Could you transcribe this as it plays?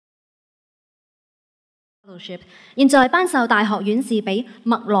Fellowship， 現在頒授大學院士俾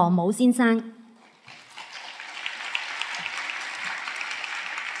麥羅姆先生。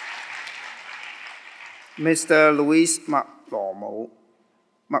Mr. Louis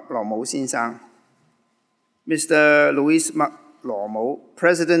McLormo 先生。Mr. Louis McLormo,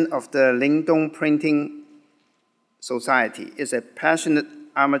 President of the Lingdong Printing Society, is a passionate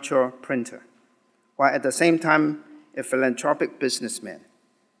amateur printer, while at the same time a philanthropic businessman.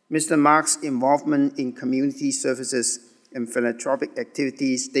 Mr. Mark's involvement in community services and philanthropic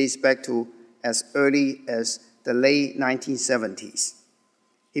activities dates back to as early as the late 1970s.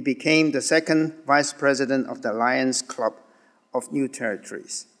 He became the second vice president of the Lions Club of New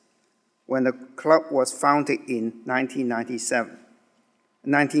Territories when the club was founded in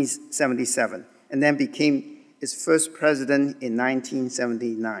 1977, and then became its first president in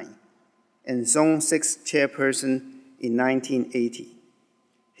 1979, and Zone 6 chairperson in 1980.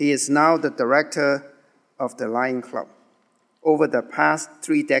 He is now the director of the Lion Club. Over the past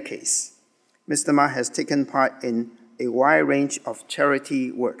 3 decades, Mr. Ma has taken part in a wide range of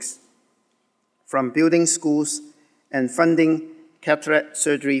charity works, from building schools and funding cataract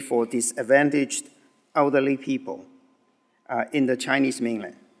surgery for disadvantaged elderly people in the Chinese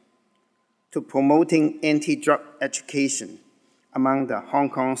mainland, to promoting anti-drug education among the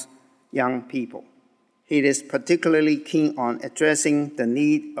Hong Kong's young people. He is particularly keen on addressing the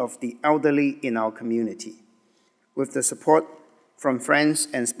need of the elderly in our community. With the support from friends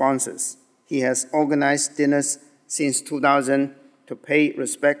and sponsors, he has organized dinners since 2000 to pay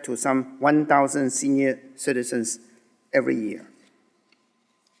respect to some 1,000 senior citizens every year.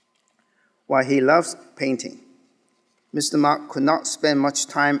 While he loves painting, Mr. Mark could not spend much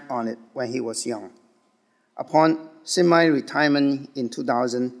time on it when he was young. Upon semi-retirement in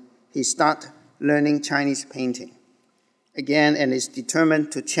 2000, he started learning Chinese painting again and is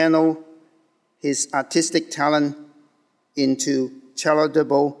determined to channel his artistic talent into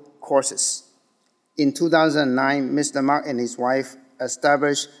charitable courses. In 2009, Mr. Mark and his wife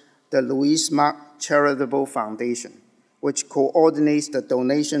established the Louis Mark Charitable Foundation, which coordinates the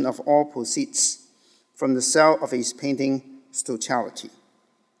donation of all proceeds from the sale of his paintings to charity.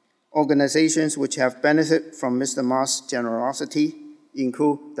 Organizations which have benefited from Mr. Mark's generosity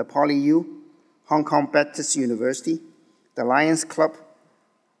include the PolyU, Hong Kong Baptist University, the Lions Club,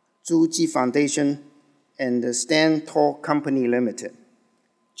 Zhu Ji Foundation, and the Stand Tall Company Limited.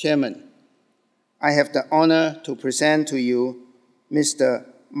 Chairman, I have the honor to present to you Mr.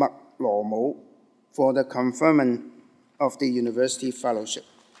 McLormo for the conferment of the University Fellowship.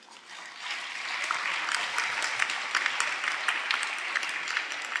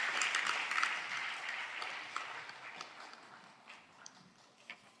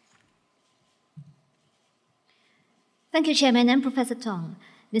 Thank you, Chairman and Professor Tong.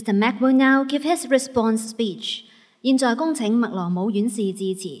 Mr. Mac will now give his response speech. 現在恭請麥羅姆院士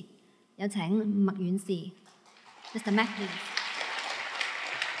致辭。有請麥院士。Mr. Mac, please.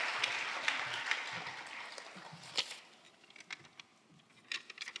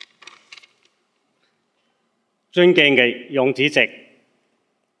 尊敬嘅楊主席、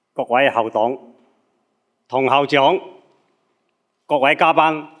各位校黨、同校長、各位嘉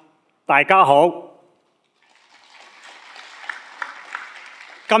賓，大家好。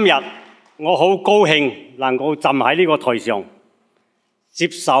今日我好高興能夠站喺呢個台上，接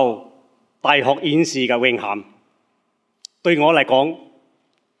受大學院士嘅榮銜。對我嚟講，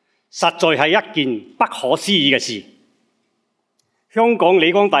實在係一件不可思議嘅事。香港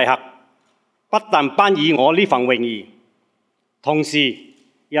理工大學不但頒予我呢份榮譽，同時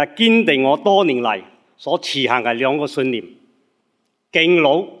亦堅定我多年嚟所持行嘅兩個信念：敬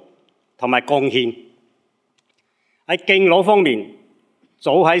老同埋貢獻。喺敬老方面，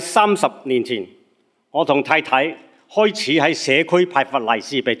早喺30年前，我同太太開始喺社區派發利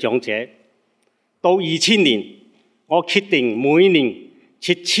是俾長者。到2000年，我決定每年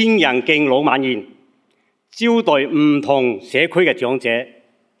設1000人敬老晚宴，招待唔同社區嘅長者。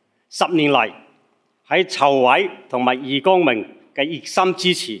10年嚟，喺籌委同埋義工們嘅熱心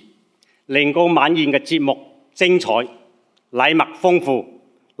支持，令到晚宴嘅節目精彩、禮物豐富、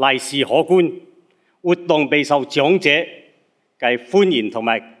利是可觀，活動備受長者嘅歡迎同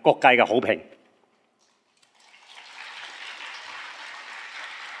埋各界嘅好評。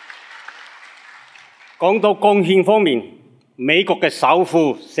講到貢獻方面，美國嘅首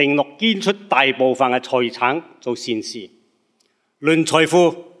富承諾捐出大部分嘅財產做善事。論財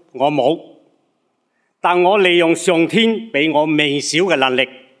富我冇，但我利用上天俾我微小嘅能力，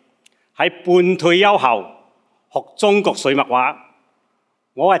喺半退休後學中國水墨畫。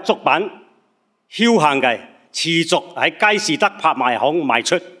我嘅作品僥倖嘅持續喺佳士得拍賣行賣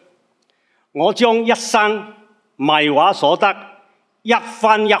出。我將一生賣畫所得一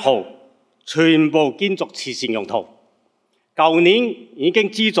分一毫，全部捐作慈善用途。舊年已經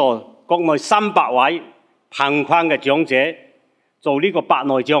資助國內300位貧困嘅長者做呢個白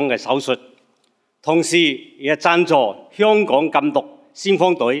內障嘅手術，同時亦贊助香港禁毒先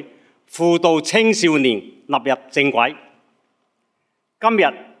鋒隊輔導青少年納入正軌。今日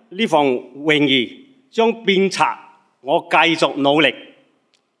呢份榮譽將鞭策我繼續努力，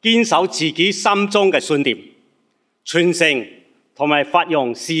堅守自己心中嘅信念，傳承同埋發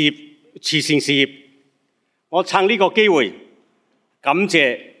揚慈善事業。我趁呢個機會感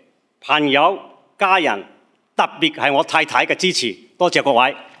謝朋友、家人，特別係我太太嘅支持，多謝各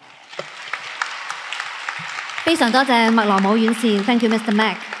位。非常多謝麥羅武院士 ，Thank you, Mr.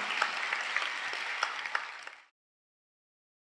 Mac。